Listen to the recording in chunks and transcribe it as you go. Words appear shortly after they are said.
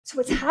So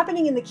what's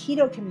happening in the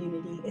keto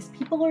community is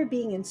people are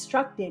being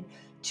instructed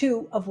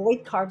to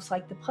avoid carbs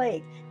like the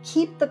plague.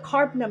 Keep the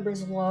carb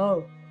numbers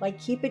low, like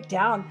keep it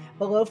down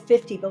below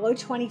 50, below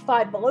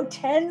 25, below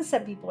 10,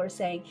 some people are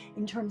saying,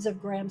 in terms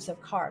of grams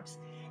of carbs.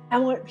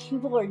 And what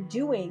people are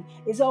doing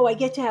is, oh, I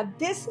get to have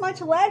this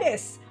much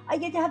lettuce. I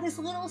get to have this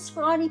little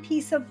scrawny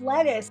piece of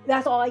lettuce.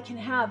 That's all I can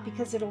have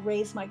because it'll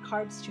raise my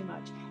carbs too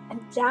much. And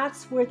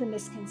that's where the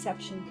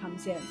misconception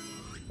comes in.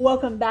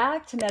 Welcome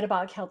back to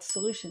Metabolic Health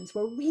Solutions,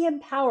 where we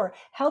empower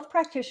health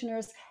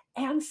practitioners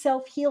and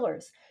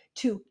self-healers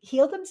to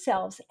heal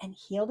themselves and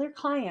heal their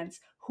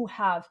clients who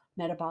have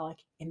metabolic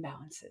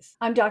imbalances.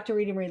 I'm Dr.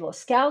 Ritamarie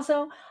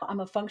Loscalzo. I'm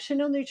a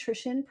functional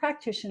nutrition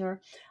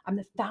practitioner. I'm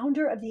the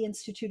founder of the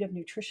Institute of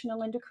Nutritional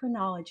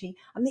Endocrinology.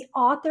 I'm the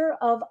author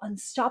of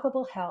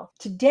Unstoppable Health.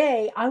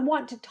 Today, I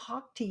want to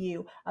talk to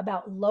you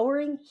about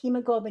lowering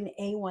hemoglobin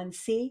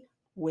A1C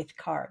with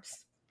carbs.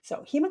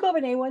 So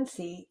hemoglobin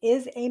A1C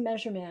is a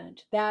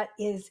measurement that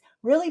is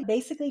really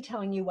basically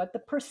telling you what the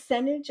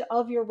percentage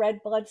of your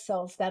red blood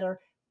cells that are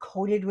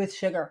coated with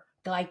sugar,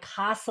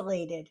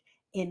 glycosylated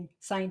in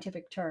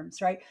scientific terms,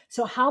 right?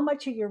 So how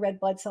much of your red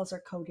blood cells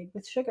are coated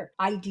with sugar?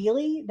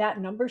 Ideally, that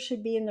number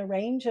should be in the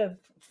range of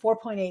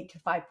 4.8 to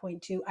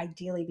 5.2,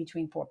 ideally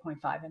between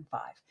 4.5 and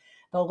 5.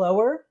 The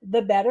lower,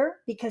 the better,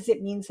 because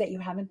it means that you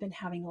haven't been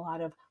having a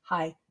lot of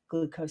high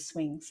glucose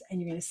swings.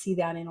 And you're going to see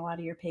that in a lot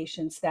of your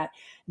patients that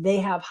they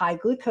have high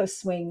glucose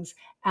swings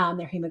and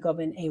their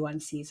hemoglobin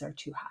A1Cs are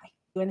too high.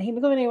 When the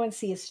hemoglobin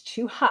A1C is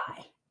too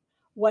high,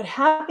 what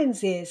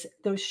happens is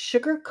those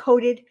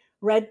sugar-coated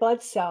red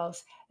blood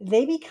cells,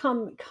 they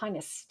become kind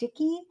of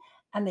sticky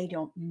and they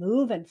don't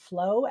move and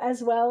flow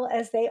as well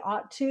as they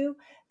ought to.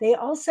 They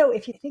also,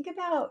 if you think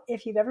about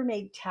if you've ever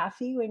made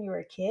taffy when you were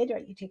a kid, or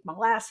you take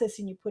molasses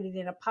and you put it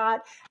in a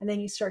pot and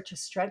then you start to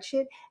stretch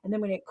it. And then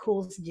when it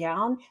cools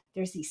down,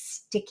 there's these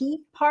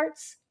sticky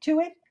parts to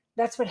it.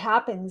 That's what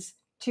happens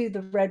to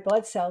the red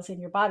blood cells in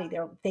your body.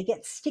 They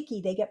get sticky,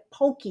 they get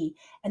pokey,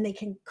 and they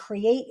can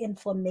create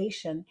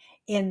inflammation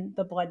in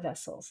the blood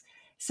vessels.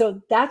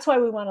 So that's why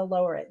we want to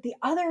lower it. The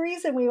other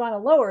reason we want to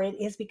lower it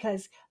is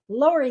because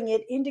lowering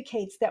it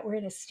indicates that we're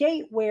in a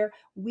state where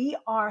we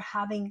are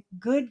having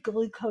good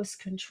glucose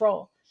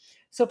control.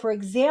 So for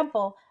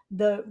example,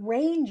 the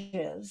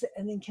ranges,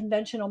 and in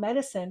conventional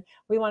medicine,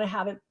 we want to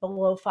have it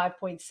below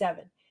 5.7.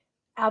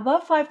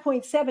 Above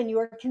 5.7, you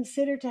are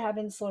considered to have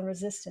insulin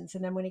resistance.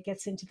 And then when it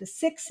gets into the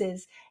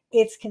sixes,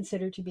 it's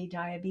considered to be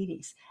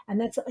diabetes.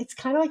 And it's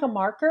kind of like a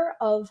marker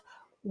of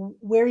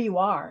where you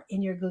are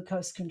in your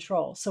glucose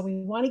control. So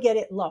we want to get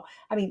it low.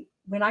 I mean,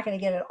 we're not going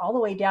to get it all the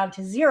way down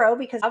to zero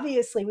because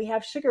obviously we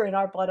have sugar in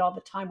our blood all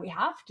the time. We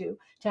have to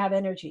have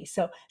energy.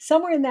 So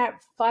somewhere in that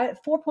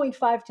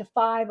 4.5 to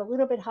 5, a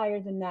little bit higher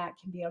than that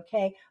can be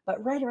okay.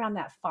 But right around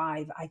that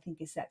 5, I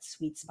think, is that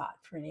sweet spot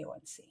for an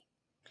A1C.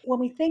 When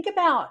we think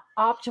about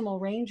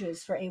optimal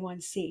ranges for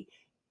A1C,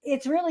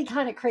 it's really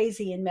kind of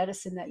crazy in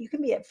medicine that you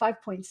can be at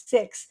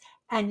 5.6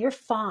 and you're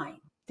fine.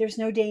 There's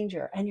no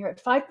danger. And you're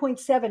at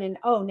 5.7 and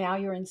oh, now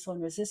you're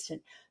insulin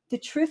resistant. The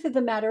truth of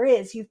the matter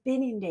is you've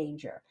been in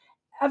danger.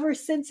 Ever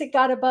since it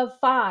got above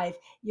 5,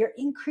 you're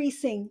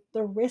increasing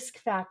the risk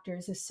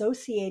factors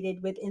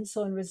associated with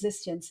insulin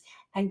resistance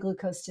and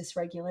glucose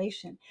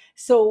dysregulation.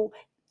 So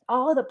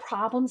all of the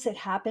problems that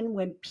happen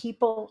when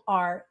people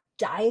are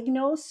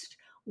diagnosed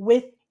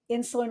with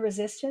insulin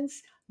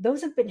resistance,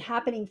 those have been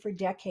happening for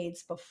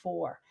decades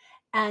before.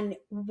 And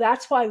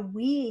that's why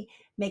we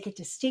make a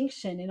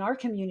distinction in our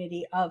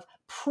community of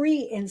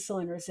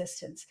pre-insulin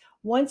resistance.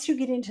 Once you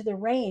get into the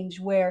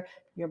range where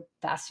your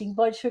fasting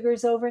blood sugar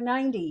is over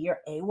 90, your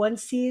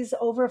A1C is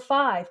over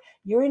 5,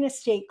 you're in a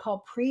state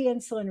called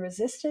pre-insulin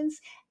resistance.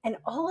 And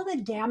all of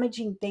the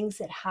damaging things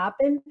that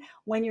happen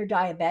when you're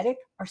diabetic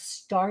are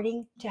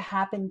starting to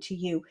happen to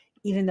you,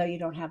 even though you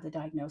don't have the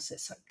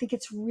diagnosis. So I think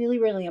it's really,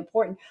 really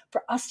important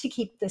for us to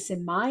keep this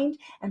in mind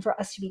and for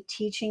us to be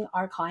teaching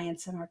our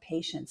clients and our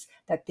patients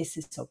that this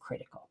is so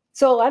critical.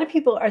 So a lot of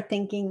people are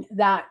thinking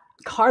that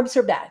carbs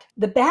are bad.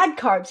 The bad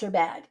carbs are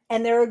bad,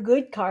 and there are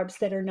good carbs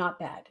that are not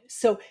bad.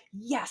 So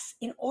yes,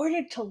 in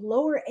order to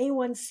lower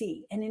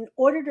A1C and in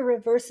order to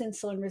reverse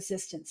insulin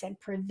resistance and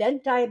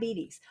prevent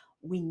diabetes,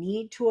 we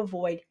need to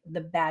avoid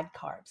the bad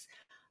carbs,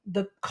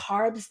 the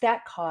carbs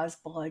that cause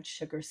blood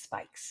sugar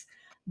spikes.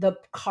 The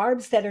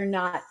carbs that are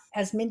not,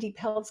 as Mindy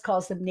Peltz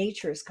calls them,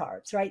 nature's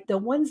carbs, right? The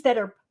ones that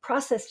are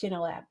processed in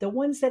a lab, the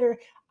ones that are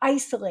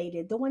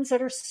isolated, the ones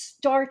that are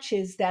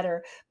starches that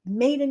are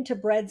made into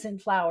breads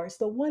and flours,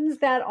 the ones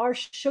that are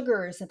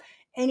sugars of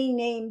any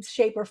name,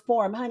 shape, or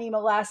form, honey,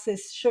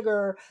 molasses,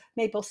 sugar,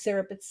 maple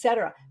syrup,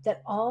 etc.,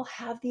 that all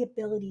have the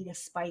ability to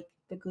spike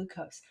the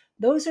glucose.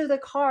 Those are the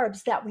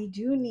carbs that we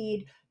do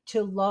need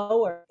to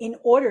lower in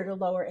order to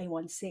lower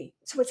A1C.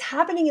 So what's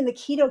happening in the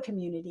keto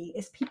community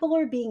is people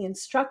are being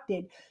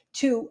instructed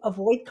to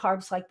avoid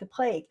carbs like the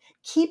plague.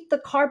 Keep the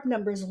carb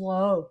numbers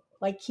low,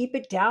 like keep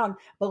it down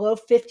below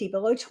 50,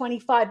 below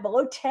 25,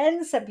 below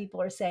 10, some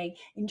people are saying,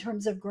 in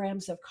terms of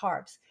grams of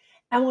carbs.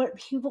 And what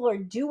people are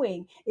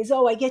doing is,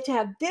 oh, I get to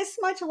have this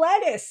much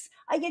lettuce.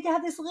 I get to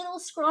have this little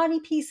scrawny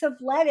piece of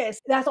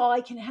lettuce. That's all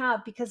I can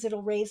have because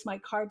it'll raise my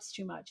carbs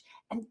too much.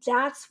 And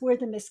that's where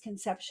the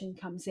misconception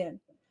comes in.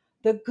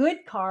 The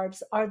good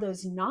carbs are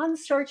those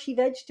non-starchy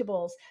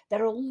vegetables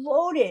that are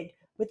loaded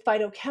with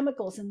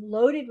phytochemicals and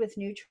loaded with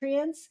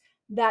nutrients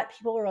that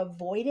people are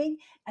avoiding,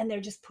 and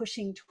they're just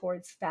pushing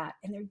towards fat.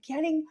 And they're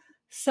getting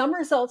some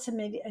results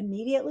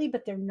immediately,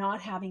 but they're not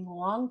having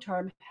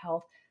long-term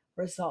health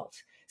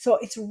results. So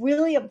it's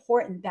really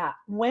important that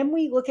when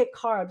we look at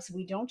carbs,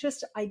 we don't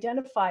just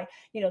identify,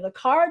 the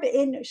carb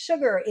in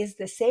sugar is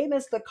the same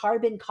as the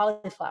carb in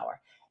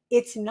cauliflower.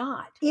 It's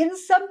not. In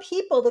some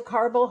people, the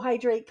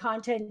carbohydrate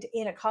content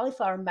in a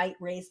cauliflower might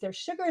raise their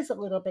sugars a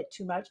little bit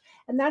too much.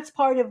 And that's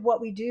part of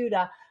what we do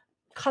to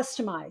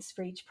customize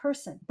for each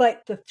person.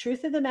 But the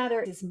truth of the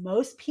matter is,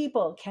 most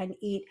people can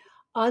eat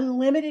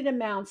unlimited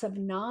amounts of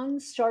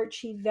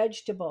non-starchy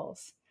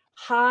vegetables,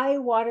 high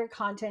water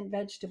content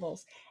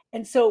vegetables.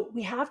 And so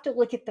we have to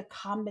look at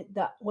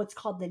what's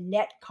called the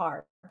net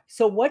carb.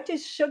 So what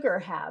does sugar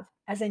have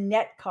as a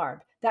net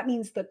carb? That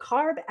means the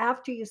carb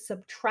after you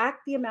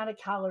subtract the amount of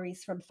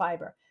calories from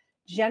fiber.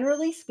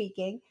 Generally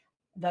speaking,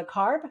 the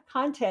carb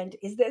content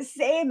is the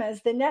same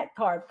as the net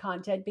carb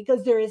content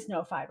because there is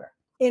no fiber.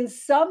 In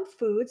some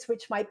foods,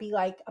 which might be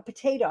like a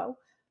potato,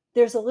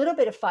 there's a little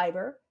bit of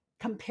fiber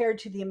compared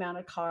to the amount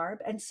of carb.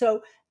 And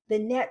so the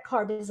net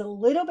carb is a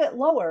little bit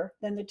lower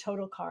than the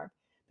total carb.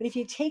 But if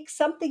you take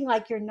something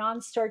like your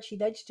non-starchy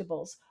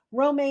vegetables,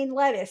 romaine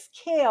lettuce,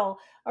 kale,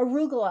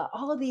 arugula,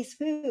 all of these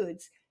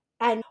foods,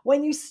 and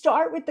when you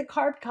start with the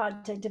carb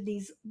content of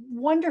these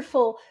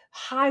wonderful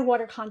high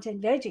water content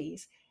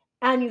veggies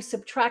and you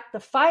subtract the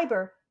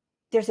fiber,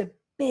 there's a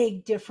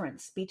big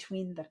difference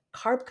between the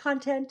carb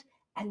content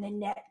and the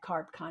net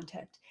carb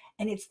content.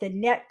 And it's the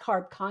net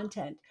carb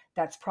content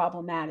that's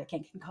problematic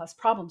and can cause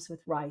problems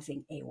with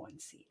rising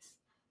A1Cs.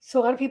 So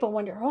a lot of people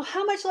wonder, oh,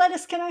 how much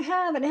lettuce can I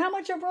have? And how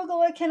much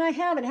arugula can I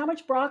have? And how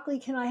much broccoli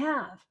can I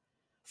have?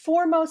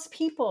 For most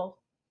people,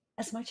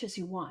 as much as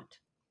you want.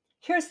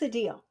 Here's the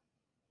deal.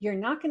 You're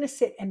not going to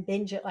sit and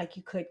binge it like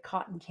you could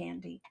cotton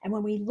candy. And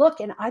when we look,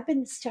 and I've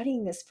been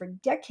studying this for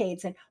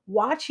decades and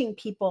watching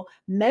people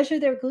measure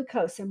their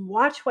glucose and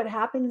watch what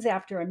happens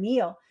after a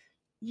meal,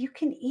 you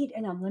can eat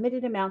an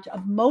unlimited amount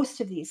of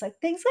most of these. Like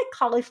things like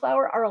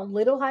cauliflower are a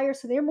little higher,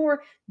 so they're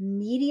more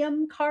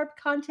medium carb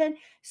content.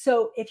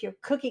 So if you're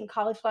cooking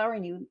cauliflower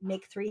and you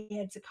make 3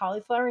 heads of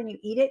cauliflower and you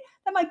eat it,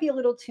 that might be a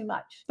little too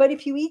much. But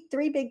if you eat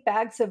 3 big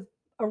bags of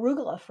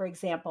arugula, for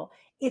example,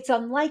 it's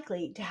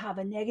unlikely to have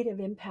a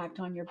negative impact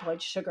on your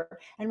blood sugar.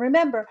 And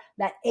remember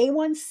that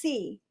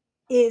A1C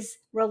is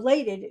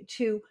related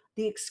to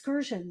the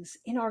excursions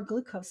in our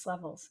glucose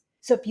levels.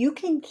 So if you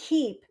can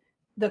keep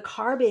the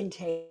carb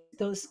intake,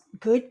 those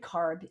good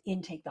carb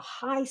intake, the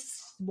high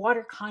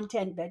water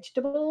content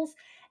vegetables,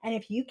 and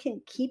if you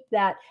can keep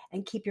that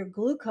and keep your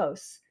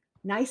glucose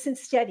nice and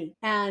steady,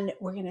 and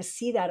we're going to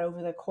see that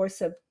over the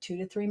course of 2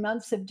 to 3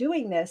 months of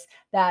doing this,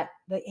 that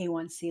the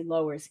A1C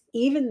lowers,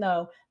 even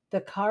though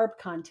the carb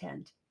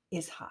content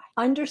is high.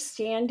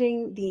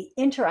 Understanding the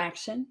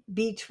interaction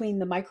between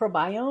the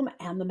microbiome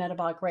and the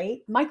metabolic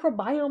rate,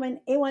 microbiome and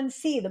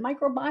A1C, the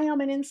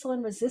microbiome and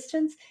insulin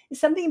resistance is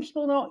something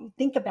people don't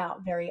think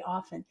about very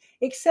often,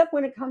 except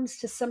when it comes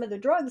to some of the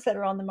drugs that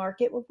are on the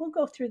market. We'll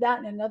go through that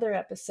in another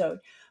episode.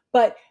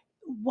 But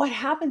what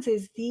happens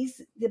is the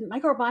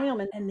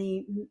microbiome and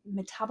the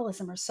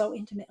metabolism are so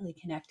intimately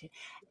connected.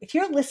 If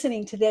you're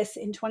listening to this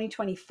in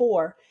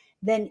 2024,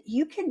 then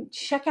you can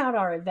check out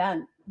our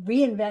event,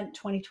 Reinvent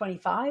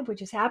 2025,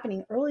 which is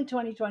happening early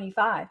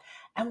 2025.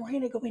 And we're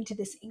going to go into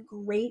this in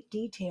great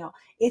detail.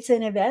 It's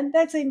an event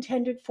that's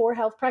intended for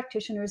health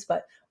practitioners,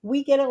 but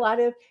we get a lot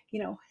of,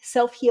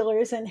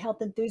 self-healers and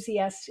health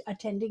enthusiasts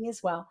attending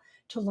as well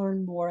to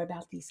learn more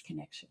about these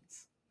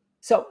connections.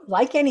 So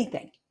like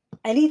anything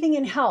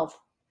in health,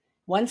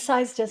 one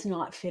size does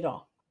not fit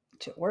all.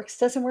 It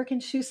doesn't work in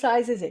shoe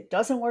sizes. It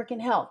doesn't work in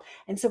health.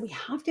 And so we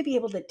have to be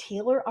able to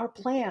tailor our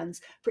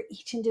plans for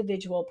each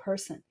individual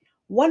person.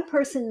 One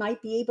person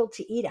might be able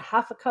to eat a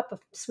half a cup of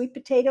sweet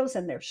potatoes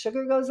and their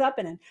sugar goes up,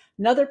 and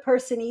another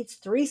person eats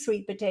 3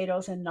 sweet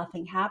potatoes and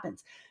nothing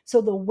happens.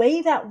 So the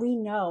way that we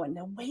know and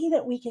the way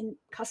that we can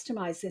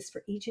customize this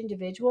for each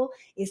individual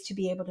is to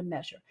be able to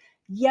measure.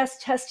 Yes,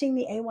 testing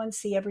the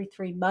A1C every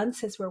 3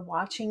 months as we're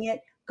watching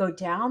it go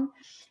down,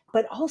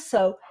 but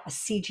also a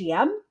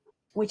CGM,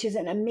 which is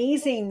an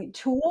amazing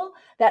tool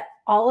that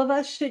all of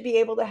us should be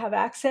able to have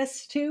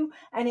access to,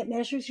 and it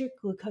measures your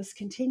glucose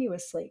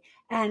continuously.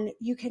 And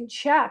you can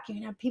check, you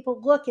can have people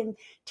look and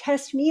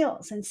test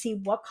meals and see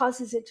what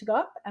causes it to go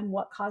up and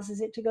what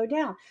causes it to go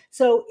down.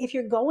 So if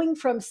you're going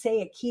from,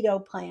 say, a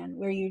keto plan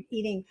where you're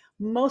eating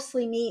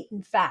mostly meat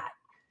and fat,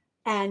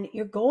 and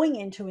you're going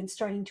into and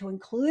starting to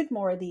include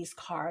more of these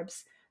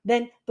carbs,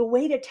 then the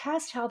way to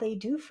test how they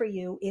do for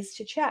you is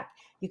to check.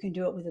 You can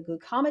do it with a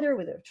glucometer,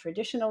 with a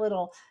traditional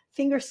little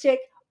finger stick,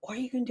 or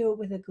you can do it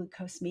with a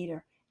glucose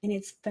meter. and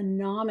it's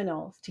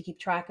phenomenal to keep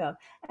track of.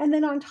 And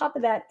then on top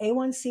of that,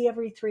 A1C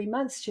every 3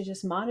 months to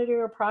just monitor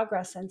your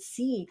progress and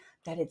see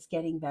that it's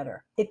getting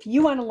better. If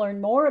you want to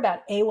learn more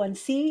about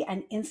A1C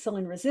and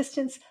insulin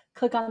resistance,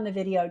 click on the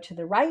video to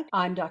the right.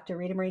 I'm Dr.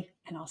 Ritamarie,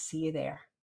 and I'll see you there.